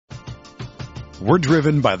We're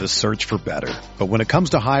driven by the search for better. But when it comes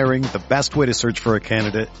to hiring, the best way to search for a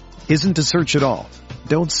candidate isn't to search at all.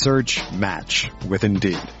 Don't search, match with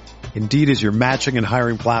Indeed. Indeed is your matching and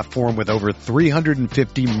hiring platform with over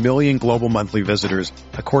 350 million global monthly visitors,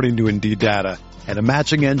 according to Indeed data, and a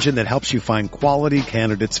matching engine that helps you find quality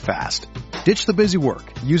candidates fast. Ditch the busy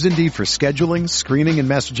work. Use Indeed for scheduling, screening, and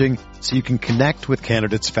messaging so you can connect with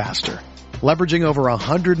candidates faster. Leveraging over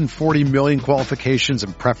 140 million qualifications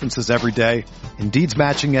and preferences every day, Indeed's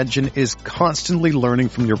matching engine is constantly learning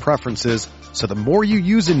from your preferences, so the more you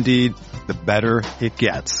use Indeed, the better it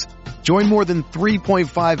gets. Join more than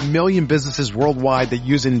 3.5 million businesses worldwide that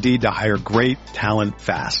use Indeed to hire great talent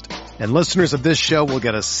fast. And listeners of this show will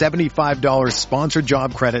get a $75 sponsored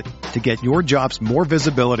job credit to get your jobs more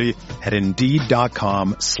visibility at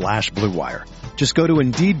Indeed.com/Blue Wire. Just go to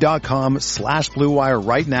Indeed.com/Blue Wire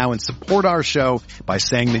right now and support our show by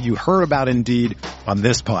saying that you heard about Indeed on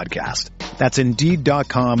this podcast. That's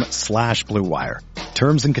Indeed.com/Blue Wire.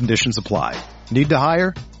 Terms and conditions apply. Need to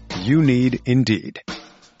hire? You need Indeed.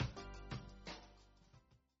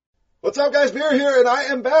 What's up, guys? Beer here, and I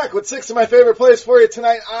am back with 6 of my favorite plays for you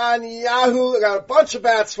tonight on Yahoo. I got a bunch of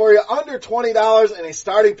bats for you under $20 and a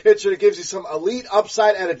starting pitcher that gives you some elite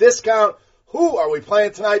upside at a discount. Who are we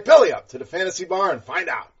playing tonight? Belly up to the Fantasy Bar and find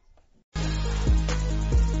out.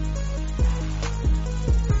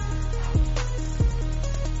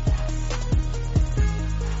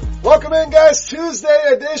 Welcome in, guys. Tuesday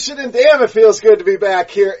edition, and damn, it feels good to be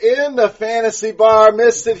back here in the Fantasy Bar.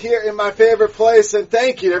 Missed it here in my favorite place, and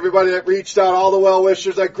thank you to everybody that reached out, all the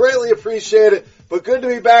well-wishers. I greatly appreciate it, but good to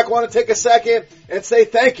be back. Want to take a second and say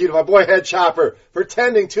thank you to my boy Head Chopper for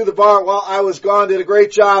tending to the bar while I was gone. Did a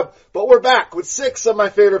great job, but we're back with 6 of my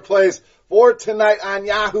favorite plays for tonight on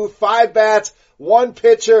Yahoo. 5 bats, 1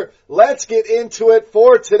 pitcher. Let's get into it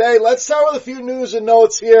for today. Let's start with a few news and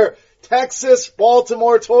notes here. Texas,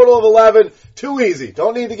 Baltimore, total of 11. Too easy.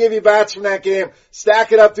 Don't need to give you bats from that game.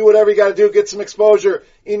 Stack it up, do whatever you gotta do, get some exposure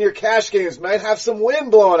in your cash games. Might have some wind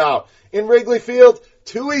blowing out in Wrigley Field.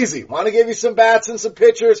 Too easy. Want to give you some bats and some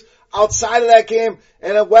pitchers outside of that game.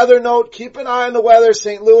 And a weather note, keep an eye on the weather.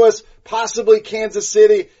 St. Louis, possibly Kansas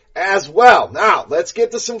City as well. Now, let's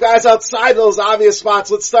get to some guys outside those obvious spots.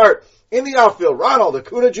 Let's start in the outfield. Ronald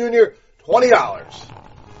Acuna Jr., $20.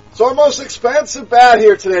 So our most expensive bat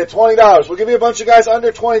here today, $20. We'll give you a bunch of guys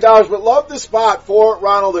under $20, but love the spot for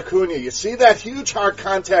Ronald Acuna. You see that huge hard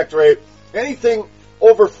contact rate. Anything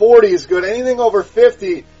over 40 is good. Anything over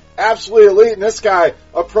 50, absolutely elite. And this guy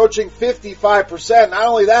approaching 55%. Not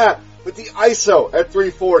only that, but the ISO at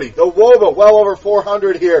 340. The WOBA well over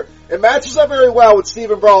 400 here. It matches up very well with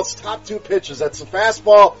Steven Brault's top 2 pitches. That's the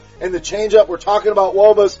fastball and the changeup. We're talking about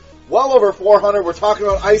WOBAs well over 400. We're talking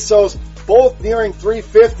about ISOs both nearing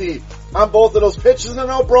 350 on both of those pitches. And I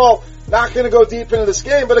know Brault not going to go deep into this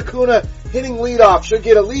game, but Acuna hitting leadoff should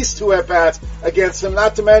get at least 2 at-bats against him,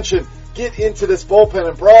 not to mention get into this bullpen.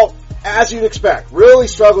 And Brault, as you'd expect, really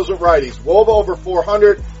struggles with righties. WOBA over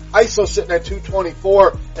 400, ISO sitting at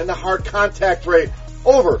 224, and the hard contact rate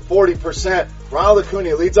over 40%. Ronald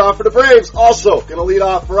Acuna leads off for the Braves, also going to lead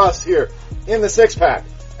off for us here in the 6-pack.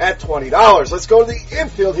 At $20. Let's go to the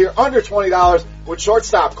infield here, under $20 with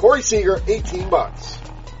shortstop Corey Seager, $18.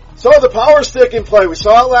 So the power stick in play. We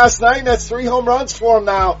saw it last night, and that's 3 home runs for him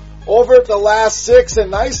now over the last 6, and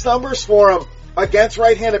nice numbers for him against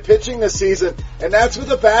right-handed pitching this season, and that's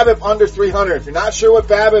with a BABIP under 300. If you're not sure what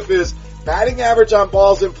BABIP is, batting average on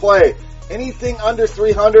balls in play. Anything under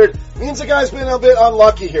 300 means the guy's been a bit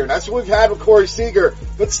unlucky here. That's what we've had with Corey Seager,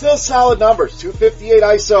 but still solid numbers. 258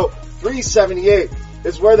 ISO, 378.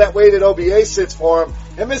 Is where that weighted OBA sits for him.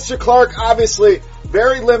 And Mr. Clark, obviously,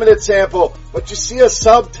 very limited sample, but you see a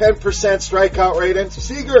sub 10% strikeout rate. And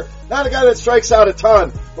Seager, not a guy that strikes out a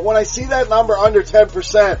ton, but when I see that number under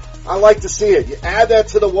 10%, I like to see it. You add that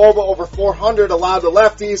to the WOBA over 400 allowed to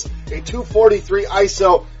lefties, a 243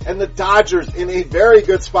 ISO, and the Dodgers in a very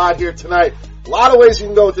good spot here tonight. A lot of ways you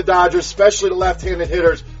can go with the Dodgers, especially the left-handed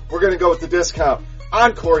hitters. We're going to go with the discount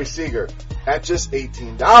on Corey Seager at just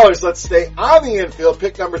 $18. Let's stay on the infield.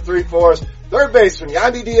 Pick number 3 for us. Third baseman,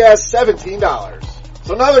 Yandy Diaz, $17.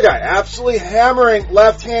 So another guy absolutely hammering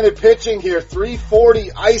left-handed pitching here. 340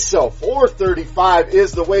 ISO, 435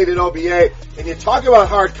 is the weighted OBA. And you talk about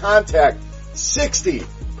hard contact,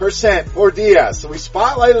 60% for Diaz. So we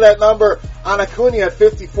spotlighted that number on Acuna at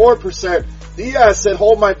 54%. Diaz said,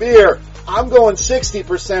 hold my beer. I'm going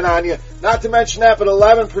 60% on you. Not to mention that, but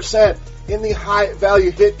 11% in the high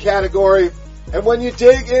value hit category. And when you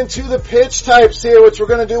dig into the pitch types here, which we're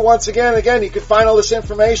going to do once again, you can find all this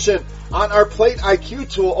information on our Plate IQ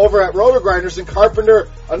tool over at Roto Grinders. And Carpenter,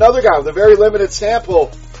 another guy with a very limited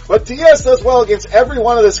sample, But Diaz does well against every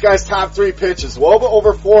one of this guy's top 3 pitches. Woba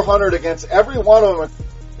over 400 against every one of them.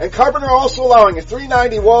 And Carpenter also allowing a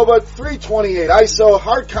 390 Woba, 328 ISO,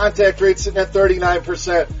 hard contact rate sitting at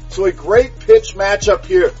 39%. So a great pitch matchup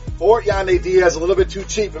here for Yandy Diaz, a little bit too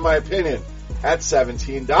cheap in my opinion. At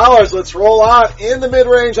 $17. Let's roll on in the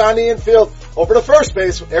mid-range on the infield over to first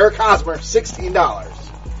base with Eric Hosmer, $16.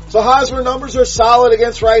 So Hosmer numbers are solid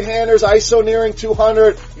against right-handers, ISO nearing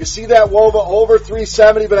 200. You see that Woba over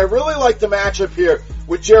 370, but I really like the matchup here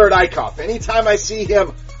with Jerad Eickhoff. Anytime I see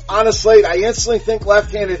him on a slate, I instantly think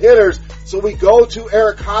left-handed hitters, so we go to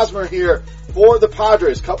Eric Hosmer here for the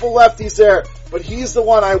Padres. Couple lefties there, but he's the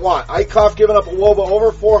one I want. Eickhoff giving up a Woba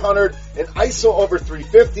over 400, an ISO over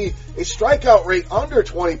 350, a strikeout rate under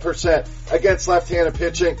 20% against left-handed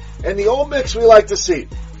pitching, and the old mix we like to see.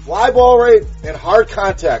 Fly ball rate and hard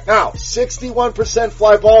contact. Now, 61%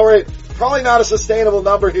 fly ball rate, probably not a sustainable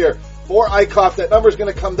number here for Eickhoff. That number's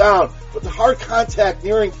going to come down, but the hard contact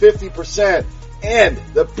nearing 50%. And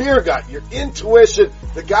the beer gut, your intuition,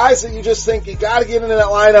 the guys that you just think you got to get into that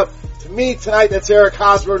lineup. To me tonight, that's Eric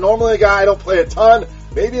Hosmer. Normally a guy I don't play a ton.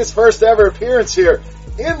 Maybe his first ever appearance here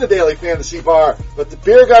in the Daily Fantasy Bar. But the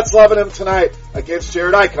beer gut's loving him tonight against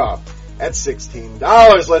Jerad Eickhoff at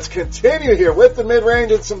 $16. Let's continue here with the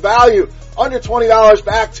mid-range and some value. Under $20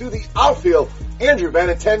 back to the outfield. Andrew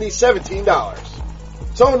Benintendi, $17.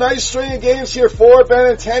 So nice string of games here for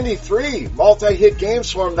Benintendi. 3 multi-hit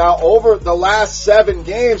games for him now over the last 7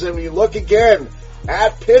 games. And when you look again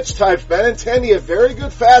at pitch types, Benintendi, a very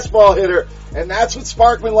good fastball hitter. And that's what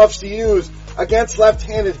Sparkman loves to use against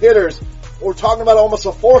left-handed hitters. We're talking about almost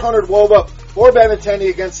a 400 Woba for Benintendi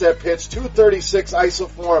against that pitch. 236 ISO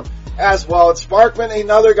for him as well. And Sparkman,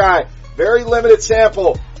 another guy, very limited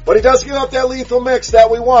sample. But he does give up that lethal mix that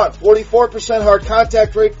we want. 44% hard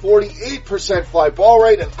contact rate, 48% fly ball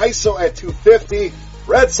rate, and ISO at 250.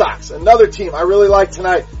 Red Sox, another team I really like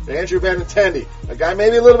tonight. Andrew Benintendi, a guy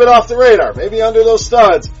maybe a little bit off the radar, maybe under those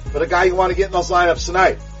studs, but a guy you want to get in those lineups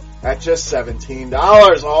tonight at just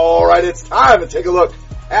 $17. All right, it's time to take a look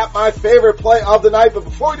at my favorite play of the night. But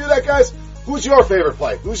before we do that, guys, who's your favorite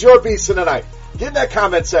play? Who's your beast of the night? Get in that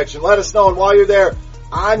comment section. Let us know. And while you're there,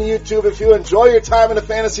 on YouTube, if you enjoy your time in the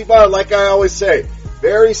fantasy bar, like I always say,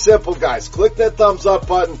 very simple, guys. Click that thumbs up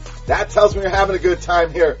button. That tells me you're having a good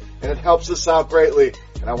time here, and it helps us out greatly.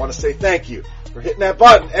 And I want to say thank you for hitting that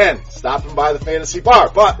button and stopping by the fantasy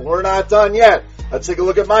bar. But we're not done yet. Let's take a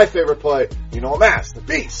look at my favorite play. You know him as the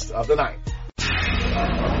beast of the night.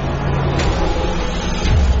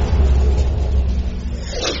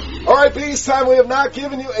 All right, Beast time. We have not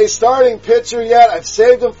given you a starting pitcher yet. I've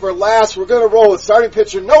saved him for last. We're going to roll with starting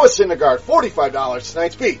pitcher Noah Syndergaard, $45,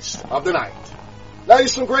 tonight's Beast of the night. Now, you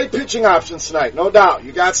have some great pitching options tonight, no doubt.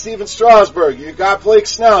 You got Steven Strasburg. You got Blake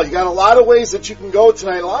Snell. You got a lot of ways that you can go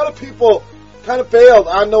tonight. A lot of people kind of bailed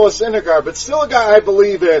on Noah Syndergaard, but still a guy I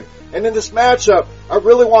believe in. And in this matchup, I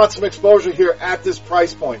really want some exposure here at this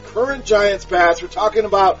price point. Current Giants bats, we're talking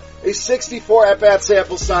about a 64 at-bat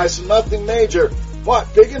sample size, so nothing major.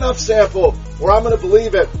 But big enough sample where I'm going to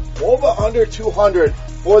believe it. Woba under 200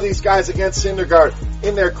 for these guys against Syndergaard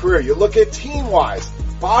in their career. You look at team-wise,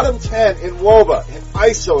 bottom 10 in Woba and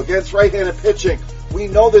ISO against right-handed pitching. We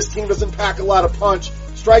know this team doesn't pack a lot of punch.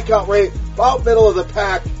 Strikeout rate, about middle of the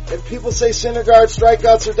pack. And people say Syndergaard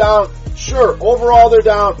strikeouts are down. Sure, overall they're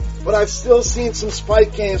down, but I've still seen some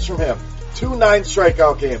spike games from him. 2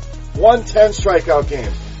 9-strikeout games, 1 10-strikeout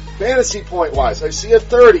game. Fantasy point-wise, I see a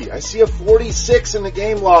 30, I see a 46 in the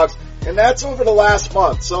game logs, and that's over the last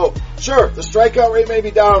month. So, sure, the strikeout rate may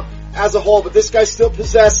be down as a whole, but this guy still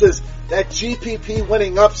possesses that GPP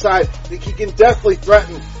winning upside. I think he can definitely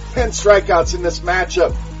threaten 10 strikeouts in this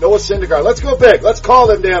matchup. Noah Syndergaard, let's go big. Let's call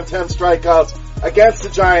them damn 10 strikeouts against the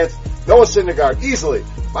Giants. Noah Syndergaard, easily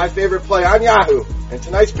my favorite play on Yahoo, and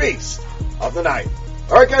tonight's Beast of the Night.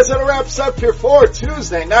 All right, guys, that'll wrap us up here for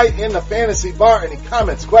Tuesday night in the Fantasy Bar. Any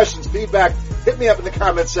comments, questions, feedback, hit me up in the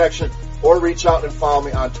comments section or reach out and follow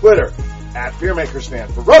me on Twitter at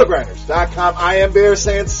BeerMakersFan. For RotoGrinders.com, I am Beer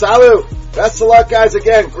saying salut. Best of luck, guys.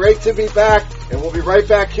 Again, great to be back, and we'll be right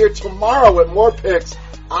back here tomorrow with more picks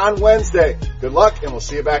on Wednesday. Good luck, and we'll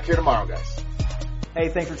see you back here tomorrow, guys. Hey,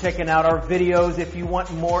 thanks for checking out our videos. If you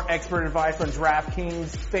want more expert advice on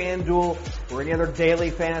DraftKings, FanDuel, or any other daily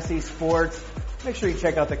fantasy sports, make sure you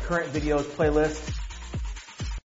check out the current videos playlist